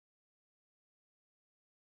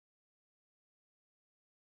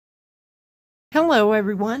Hello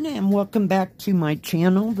everyone, and welcome back to my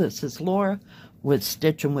channel. This is Laura with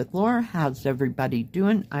Stitching with Laura. How's everybody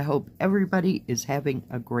doing? I hope everybody is having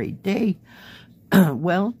a great day.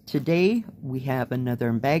 Well, today we have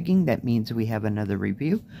another unbagging. That means we have another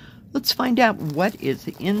review. Let's find out what is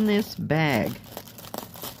in this bag.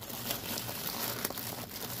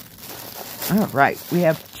 All right, we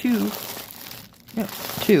have two.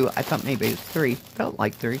 I thought maybe it was three. Felt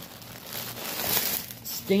like three.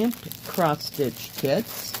 Stamped cross-stitch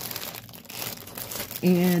kits,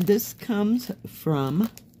 and this comes from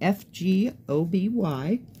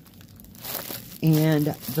FGOBY, and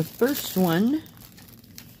the first one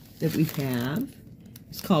that we have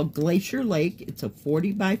is called Glacier Lake. It's a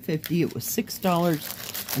 40 by 50. It was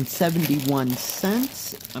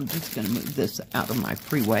 $6.71. I'm just going to move this out of my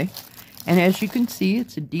freeway, and as you can see,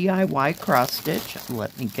 it's a DIY cross-stitch.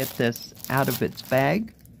 Let me get this out of its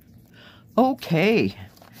bag. Okay.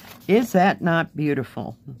 Is that not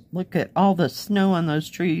beautiful? Look at all the snow on those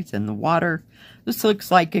trees and the water. This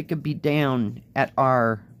looks like it could be down at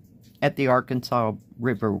the Arkansas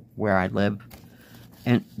River where I live.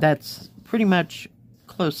 And that's pretty much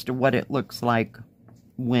close to what it looks like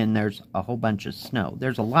when there's a whole bunch of snow.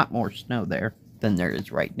 There's a lot more snow there than there is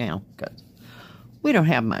right now because we don't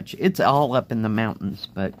have much. It's all up in the mountains,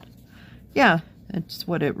 but yeah, that's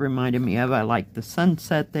what it reminded me of. I like the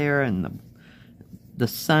sunset there and the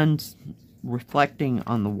sun's reflecting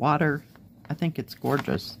on the water. I think it's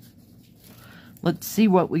gorgeous. Let's see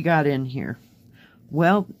what we got in here.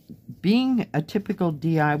 Well, being a typical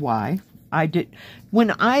DIY,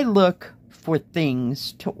 when I look for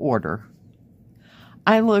things to order,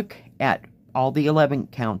 I look at all the 11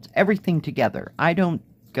 counts, everything together. I don't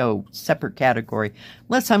go separate category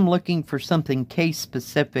unless I'm looking for something case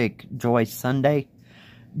specific. Joy Sunday,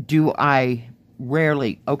 do I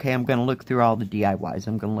rarely, okay, I'm going to look through all the DIYs.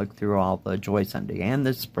 I'm going to look through all the Joy Sunday and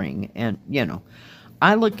the spring. And, you know,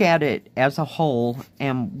 I look at it as a whole,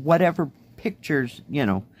 and whatever pictures, you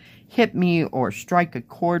know, hit me or strike a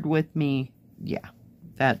chord with me, yeah,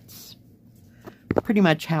 that's pretty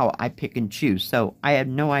much how I pick and choose. So I had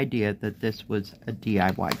no idea that this was a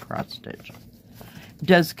DIY cross stitch. It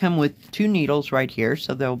does come with 2 needles right here,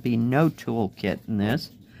 so there'll be no tool kit in this.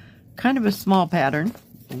 Kind of a small pattern.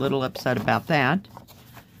 A little upset about that.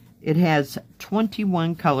 It has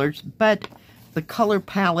 21 colors, but the color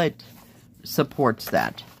palette supports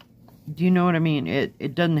that. Do you know what I mean?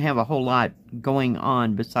 It doesn't have a whole lot going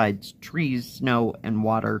on besides trees, snow, and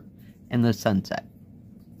water, and the sunset.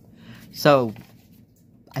 So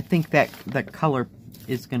I think that the color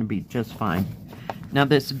is going to be just fine. Now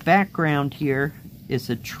this background here is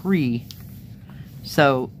a tree.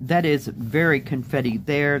 So that is very confetti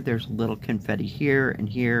there. There's a little confetti here and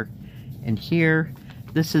here and here.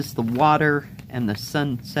 This is the water and the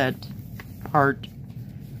sunset part.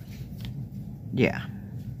 Yeah.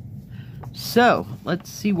 So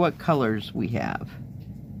let's see what colors we have.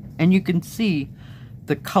 And you can see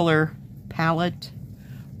the color palette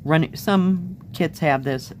running. Some kits have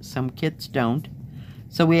this, some kits don't.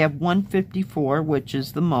 So we have 154, which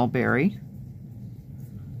is the mulberry.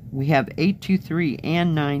 We have 823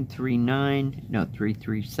 and 939, no,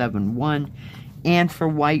 3371. And for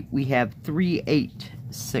white, we have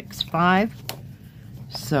 3865.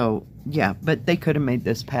 So, yeah, but they could have made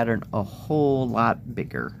this pattern a whole lot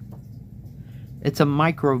bigger. It's a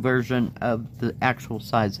micro version of the actual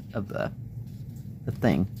size of the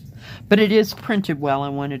thing. But it is printed well. I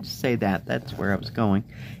wanted to say that. That's where I was going.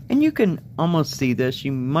 And you can almost see this.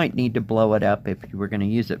 You might need to blow it up if you were going to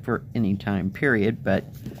use it for any time period. But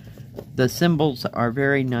the symbols are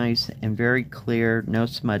very nice and very clear. No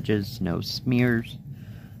smudges, no smears.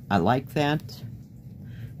 I like that.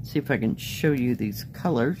 Let's see if I can show you these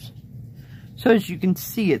colors. So as you can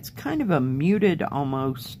see, it's kind of a muted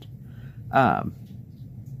almost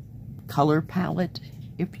color palette,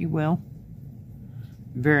 if you will.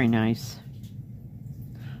 Very nice.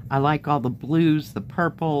 I like all the blues, the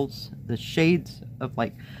purples, the shades of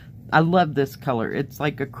like, I love this color. It's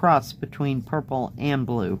like a cross between purple and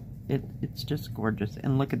blue. It's just gorgeous.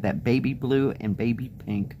 And look at that baby blue and baby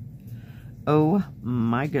pink. Oh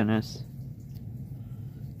my goodness.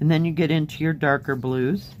 And then you get into your darker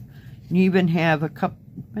blues. You even have a couple,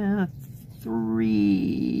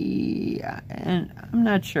 3, and I'm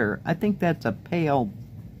not sure. I think that's a pale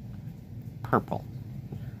purple.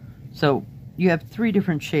 So you have 3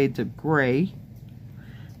 different shades of gray.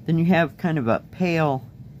 Then you have kind of a pale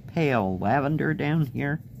lavender down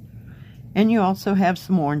here. And you also have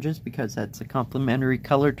some oranges because that's a complementary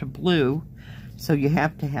color to blue. So you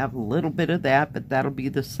have to have a little bit of that, but that'll be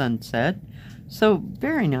the sunset. So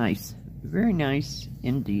very nice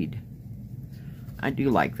indeed. I do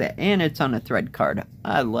like that. And it's on a thread card.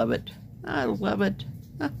 I love it. I love it.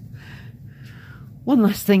 One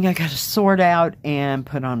last thing I got to sort out and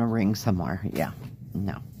put on a ring somewhere. Yeah,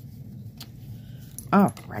 no.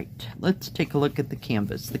 All right, let's take a look at the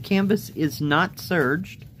canvas. The canvas is not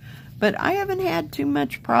serged, but I haven't had too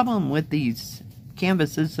much problem with these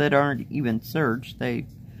canvases that aren't even serged. They,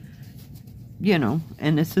 you know,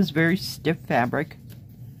 and this is very stiff fabric.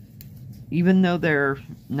 Even though they're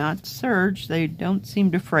not serged, they don't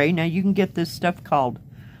seem to fray. Now, you can get this stuff called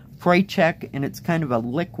Fray Check, and it's kind of a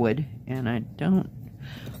liquid, and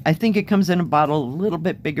I think it comes in a bottle a little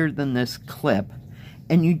bit bigger than this clip,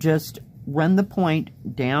 and you just run the point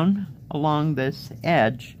down along this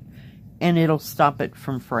edge, and it'll stop it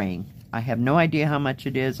from fraying. I have no idea how much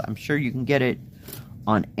it is. I'm sure you can get it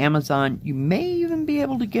on Amazon. You may even be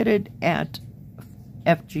able to get it at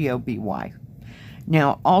FGOBY.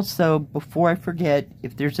 Now, also, before I forget,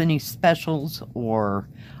 if there's any specials or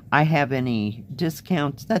I have any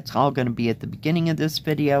discounts, that's all going to be at the beginning of this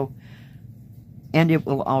video, and it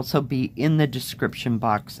will also be in the description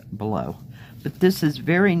box below. But this is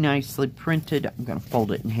very nicely printed. I'm going to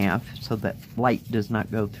fold it in half so that light does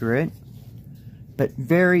not go through it. But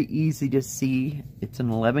very easy to see. It's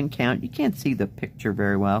an 11 count. You can't see the picture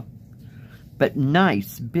very well. But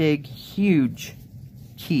nice, big, huge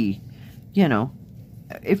key. You know,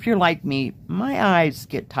 if you're like me, my eyes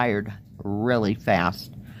get tired really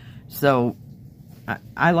fast. So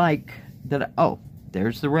I like that. Oh,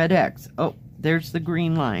 there's the red X. Oh, there's the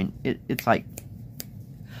green line. It's like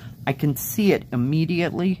I can see it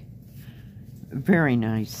immediately. Very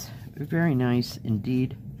nice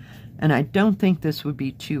indeed. And I don't think this would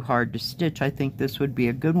be too hard to stitch. I think this would be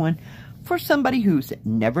a good one for somebody who's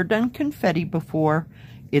never done confetti before.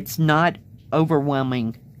 It's not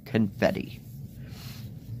overwhelming confetti.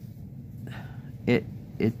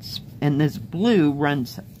 And this blue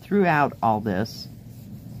runs throughout all this.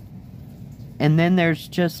 And then there's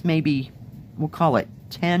just maybe, we'll call it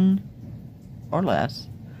 10 or less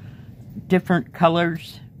different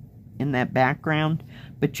colors in that background,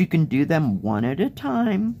 but you can do them one at a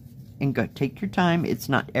time and go take your time. It's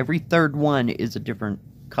not every third one is a different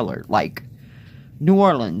color, like New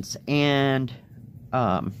Orleans and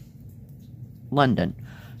London.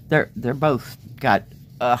 They're both got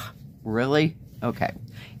really? Okay.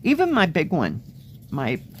 Even my big one,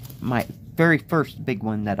 my very first big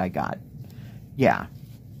one that I got, yeah,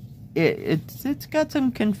 it's got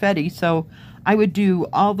some confetti. So I would do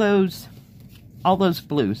all those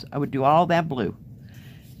blues. I would do all that blue,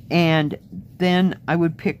 and then I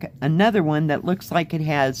would pick another one that looks like it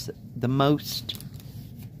has the most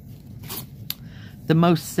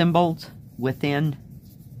symbols within,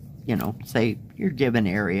 you know, say your given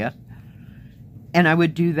area, and I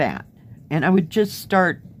would do that. And I would just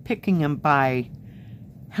start picking them by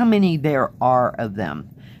how many there are of them.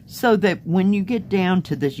 So that when you get down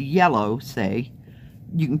to this yellow, say,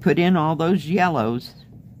 you can put in all those yellows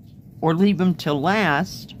or leave them till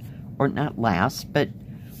last, or not last, but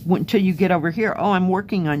until you get over here. Oh, I'm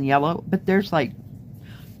working on yellow, but there's like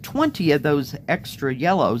 20 of those extra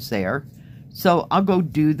yellows there. So I'll go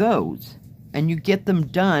do those. And you get them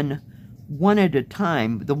done one at a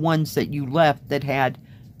time, the ones that you left that had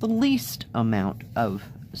the least amount of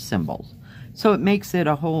symbols. So it makes it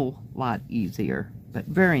a whole lot easier, but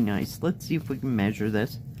very nice. Let's see if we can measure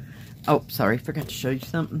this. Oh, sorry, forgot to show you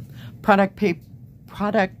something.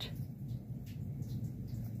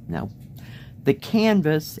 The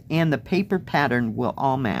canvas and the paper pattern will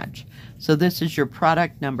all match. So this is your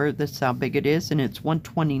product number. This is how big it is, and it's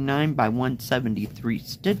 129 by 173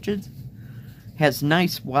 stitches. Has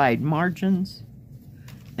nice wide margins,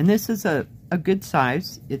 and this is a good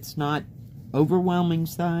size. It's not overwhelming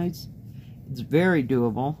size. It's very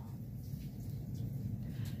doable.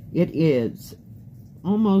 It is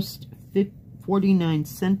almost 49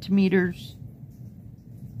 centimeters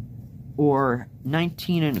or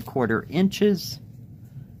 19¼ inches.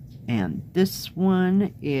 And this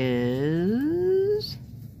one is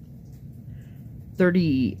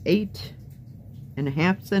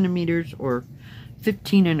 38½ centimeters or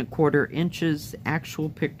 15¼ inches. Actual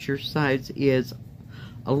picture size is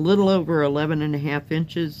a little over 11½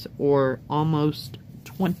 inches or almost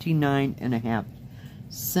 29½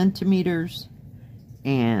 centimeters.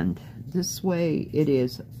 And this way it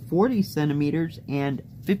is 40 centimeters and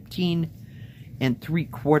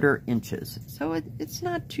 15¾ inches. So it's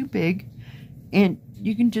not too big, and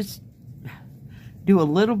you can just do a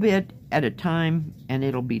little bit at a time and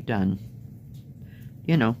it'll be done.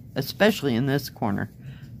 You know, especially in this corner.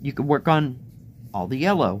 You could work on all the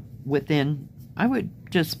yellow within, I would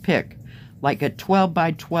just pick like a 12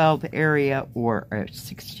 by 12 area or a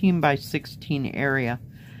 16 by 16 area,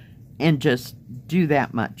 and just do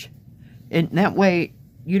that much. And that way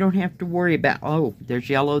you don't have to worry about, oh, there's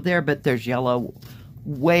yellow there, but there's yellow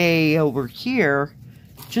way over here.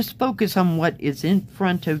 Just focus on what is in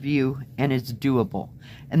front of you and is doable.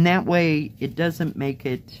 And that way it doesn't make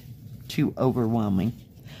it too overwhelming.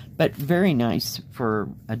 But very nice for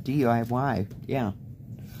a DIY, yeah.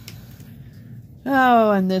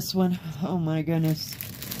 Oh, and this one, oh my goodness.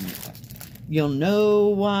 You'll know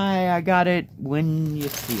why I got it when you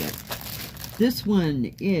see it. This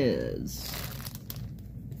one is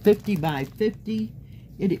 50 by 50.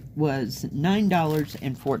 It was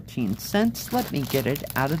 $9.14. Let me get it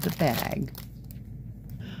out of the bag.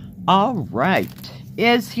 All right.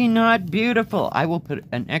 Is he not beautiful? I will put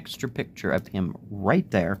an extra picture of him right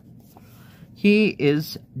there. He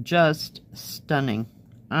is just stunning.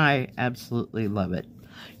 I absolutely love it.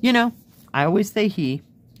 You know, I always say he.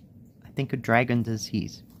 I think of dragons as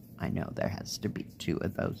he's. I know there has to be 2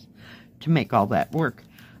 of those to make all that work.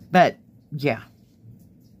 But, yeah,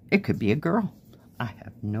 it could be a girl. I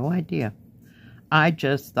have no idea. I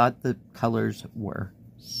just thought the colors were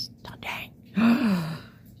stunning.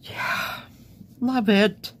 Yeah. Love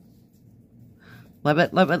it. Love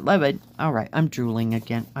it, love it, love it. All right, I'm drooling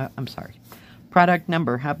again. I'm sorry. Product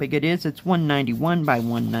number, how big it is. It's 191 by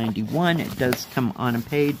 191. It does come on a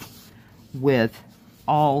page with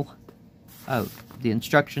all of the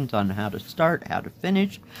instructions on how to start, how to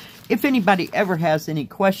finish. If anybody ever has any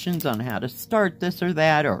questions on how to start this or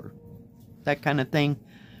that or that kind of thing,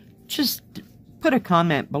 just put a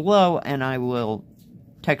comment below and I will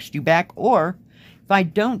text you back. Or if I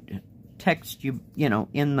don't text you, you know,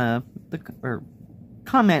 in or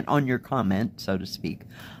comment on your comment, so to speak,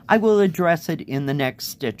 I will address it in the next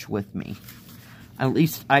stitch with me. At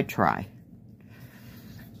least I try.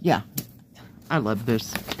 Yeah, I love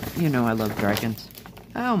this. You know I love dragons.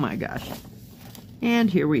 Oh my gosh. And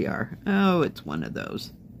here we are. Oh, it's one of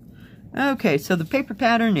those. Okay, so the paper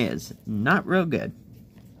pattern is not real good.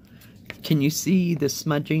 Can you see the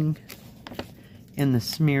smudging and the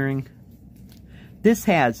smearing? This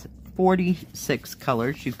has 46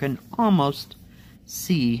 colors. You can almost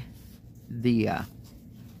see the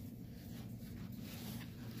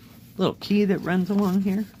little key that runs along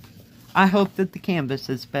here. I hope that the canvas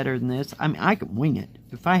is better than this. I mean, I can wing it.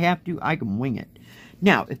 If I have to, I can wing it.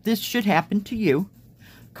 Now, if this should happen to you,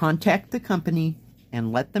 contact the company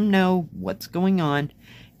and let them know what's going on.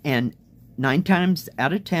 And 9 times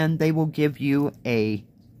out of 10, they will give you a,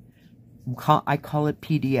 I call it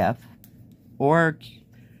PDF, or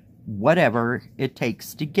whatever it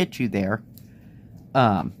takes to get you there.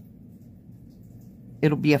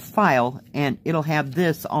 It'll be a file, and it'll have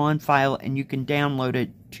this on file, and you can download it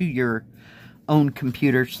to your own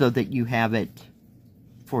computer so that you have it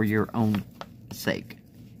for your own sake.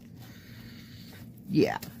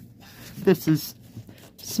 Yeah. This is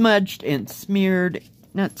smudged and smeared.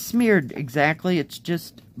 Not smeared exactly, it's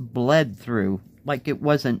just bled through, like it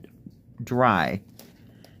wasn't dry.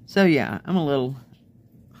 So yeah, I'm a little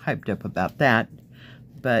hyped up about that.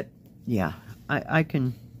 But yeah, I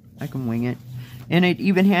can wing it. And it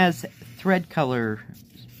even has thread color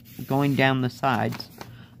going down the sides.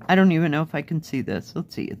 I don't even know if I can see this.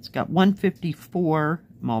 Let's see. It's got 154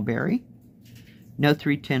 mulberry. No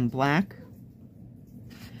 310 black.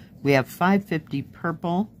 We have 550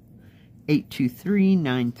 purple. 823,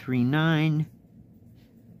 939.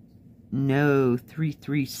 No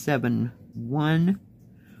 3371.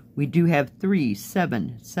 We do have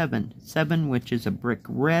 3777, which is a brick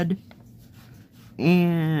red.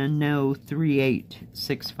 And no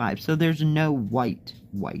 3865. So there's no white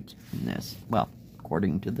in this. Well,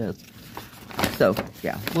 according to this. So,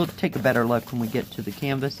 yeah, we'll take a better look when we get to the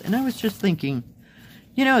canvas. And I was just thinking,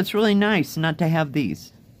 you know, it's really nice not to have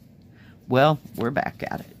these. Well, we're back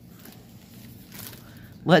at it.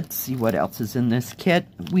 Let's see what else is in this kit.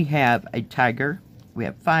 We have a tiger. We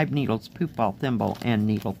have 5 needles, poop ball, thimble, and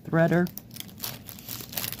needle threader.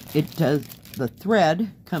 It does. The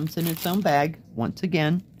thread comes in its own bag, once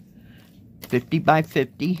again, 50 by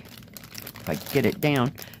 50, if I get it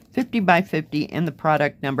down, 50 by 50, and the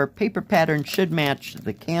product number. Paper pattern should match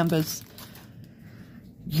the canvas.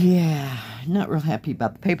 Yeah, not real happy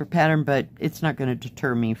about the paper pattern, but it's not going to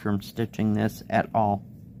deter me from stitching this at all.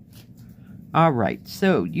 Alright,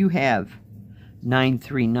 so you have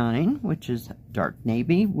 939, which is dark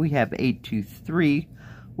navy. We have 823,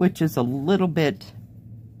 which is a little bit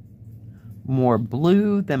more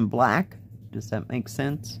blue than black. Does that make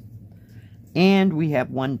sense? And we have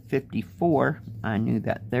 154. I knew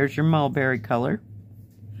that. There's your mulberry color.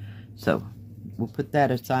 So we'll put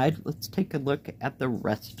that aside. Let's take a look at the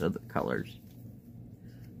rest of the colors.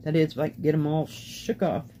 That is, if I can get them all shook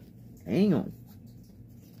off. Hang on.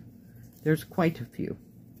 There's quite a few.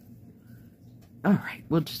 Alright,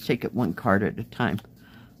 we'll just take it one card at a time.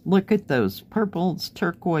 Look at those purples,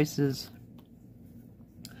 turquoises,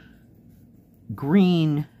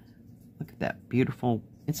 green. Look at that beautiful,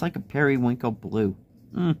 it's like a periwinkle blue.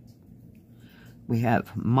 We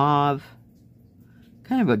have mauve,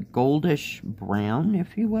 kind of a goldish brown,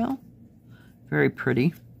 if you will. Very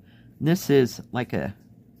pretty. This is like a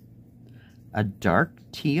dark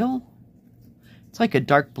teal. It's like a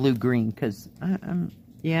dark blue-green, because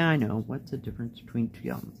yeah, I know. What's the difference between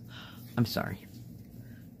teal? I'm sorry.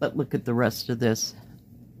 But look at the rest of this.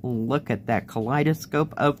 Look at that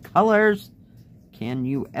kaleidoscope of colors. Can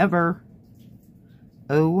you ever?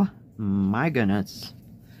 Oh my goodness.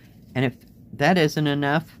 And if that isn't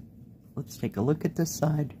enough, let's take a look at this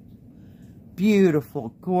side.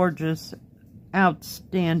 Beautiful, gorgeous,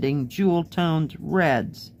 outstanding jewel tones,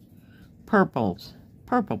 reds, purples,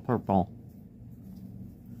 purple,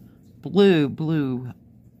 blue,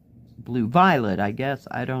 violet, I guess.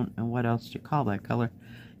 I don't know what else to call that color.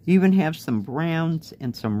 You even have some browns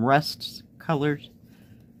and some rust colors,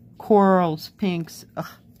 corals, pinks. Ugh.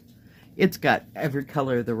 It's got every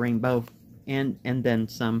color of the rainbow, and then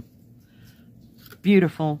some.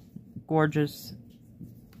 Beautiful, gorgeous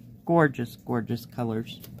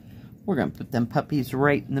colors. We're going to put them puppies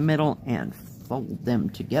right in the middle and fold them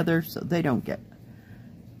together so they don't get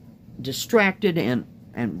distracted and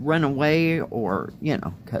run away, or, you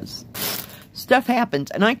know, because stuff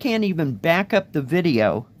happens. And I can't even back up the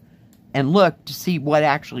video and look to see what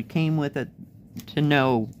actually came with it to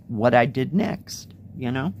know what I did next,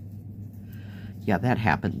 you know? Yeah, that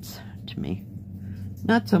happens to me.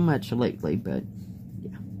 Not so much lately, but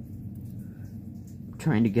yeah. I'm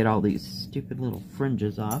trying to get all these stupid little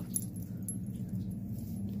fringes off.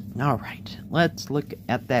 Alright, let's look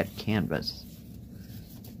at that canvas.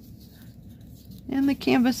 And the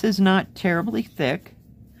canvas is not terribly thick.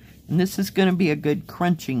 And this is going to be a good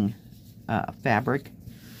crunching fabric.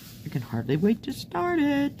 I can hardly wait to start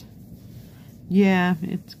it. Yeah,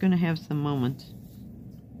 it's going to have some moments.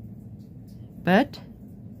 But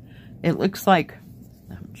it looks like,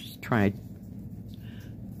 I'm just trying,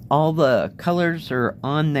 all the colors are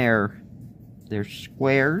on their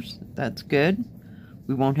squares. That's good.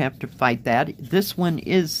 We won't have to fight that. This one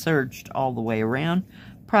is serged all the way around.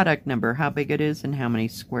 Product number, how big it is, and how many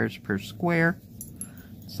squares per square.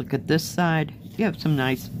 Let's look at this side. You have some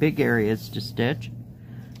nice big areas to stitch.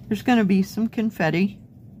 There's going to be some confetti,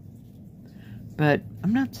 but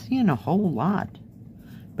I'm not seeing a whole lot.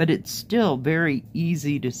 But it's still very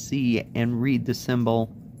easy to see and read the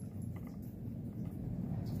symbol.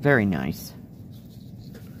 Very nice.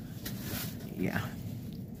 Yeah.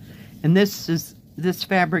 And this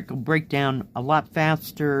fabric will break down a lot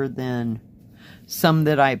faster than some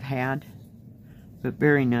that I've had. But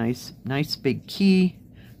very nice. Nice big key.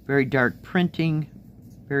 Very dark printing.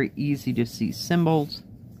 Very easy to see symbols.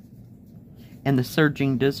 And the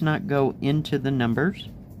serging does not go into the numbers.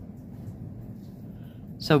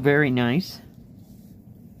 So very nice.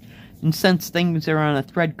 And since things are on a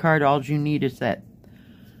thread card, all you need is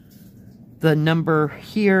the number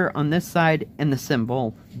here on this side and the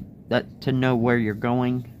symbol to know where you're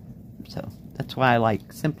going. So that's why I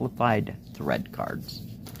like simplified thread cards.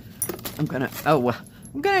 I'm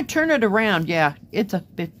gonna turn it around. Yeah, it's a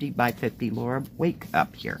 50 by 50, Laura. Wake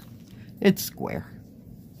up here. It's square.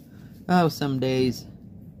 Oh, some days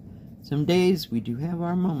we do have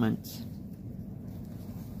our moments.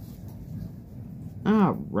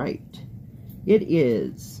 All right. It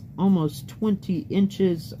is almost 20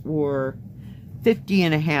 inches or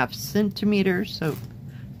 50.5 centimeters, so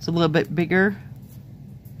it's a little bit bigger.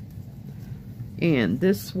 And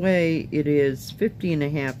this way it is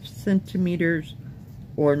 50.5 centimeters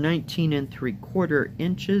or 19.75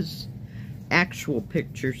 inches. Actual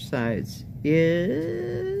picture size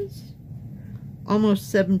is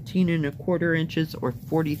almost 17.25 inches or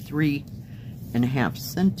 43.5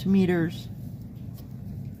 centimeters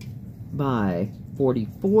by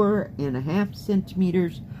 44.5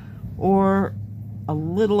 centimeters or a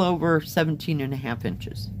little over 17.5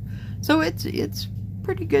 inches. So it's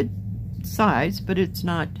pretty good size, but it's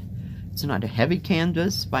not a heavy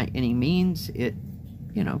canvas by any means. It,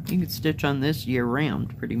 you know, you can stitch on this year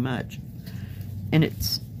round pretty much. And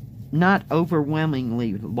it's not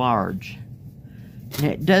overwhelmingly large. And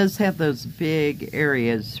it does have those big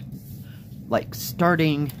areas, like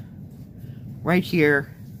starting right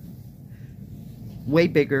here, way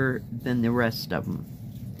bigger than the rest of them.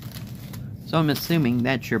 So I'm assuming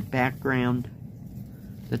that's your background.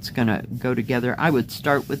 that's going to go together. I would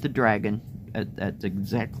start with the dragon. That's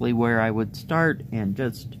exactly where I would start and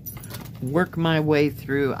just work my way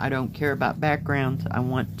through. I don't care about backgrounds. I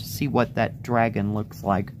want to see what that dragon looks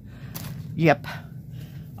like. Yep.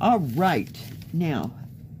 All right. Now,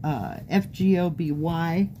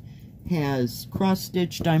 FGOBY has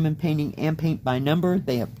cross-stitch, diamond painting, and paint by number.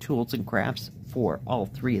 They have tools and crafts for all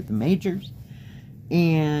three of the majors.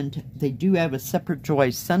 And they do have a separate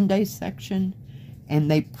Joy Sunday section. And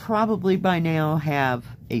they probably by now have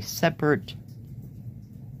a separate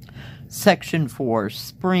section for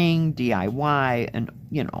spring, DIY, and,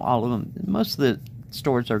 you know, all of them. Most of the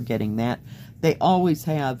stores are getting that. They always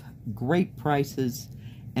have great prices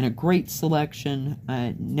and a great selection.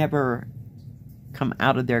 I never come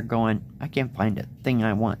out of there going, I can't find a thing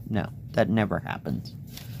I want. No, that never happens.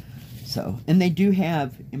 So, and they do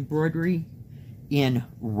have embroidery in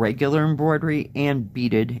regular embroidery and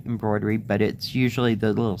beaded embroidery, but it's usually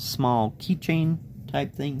the little small keychain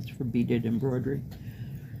type things for beaded embroidery.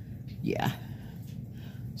 Yeah.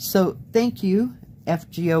 So, thank you,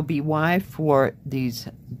 FGOBY, for these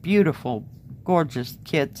beautiful, gorgeous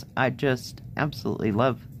kits. I just absolutely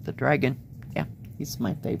love the dragon. Yeah, he's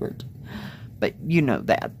my favorite. But you know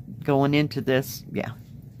that. Going into this, yeah.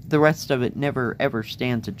 The rest of it never ever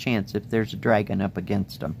stands a chance if there's a dragon up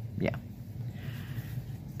against them. Yeah.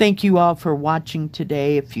 Thank you all for watching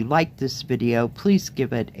today. If you liked this video, please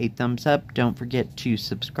give it a thumbs up. Don't forget to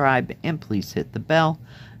subscribe and please hit the bell.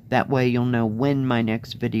 That way you'll know when my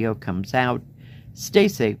next video comes out. Stay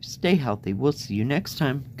safe, stay healthy. We'll see you next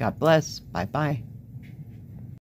time. God bless. Bye-bye.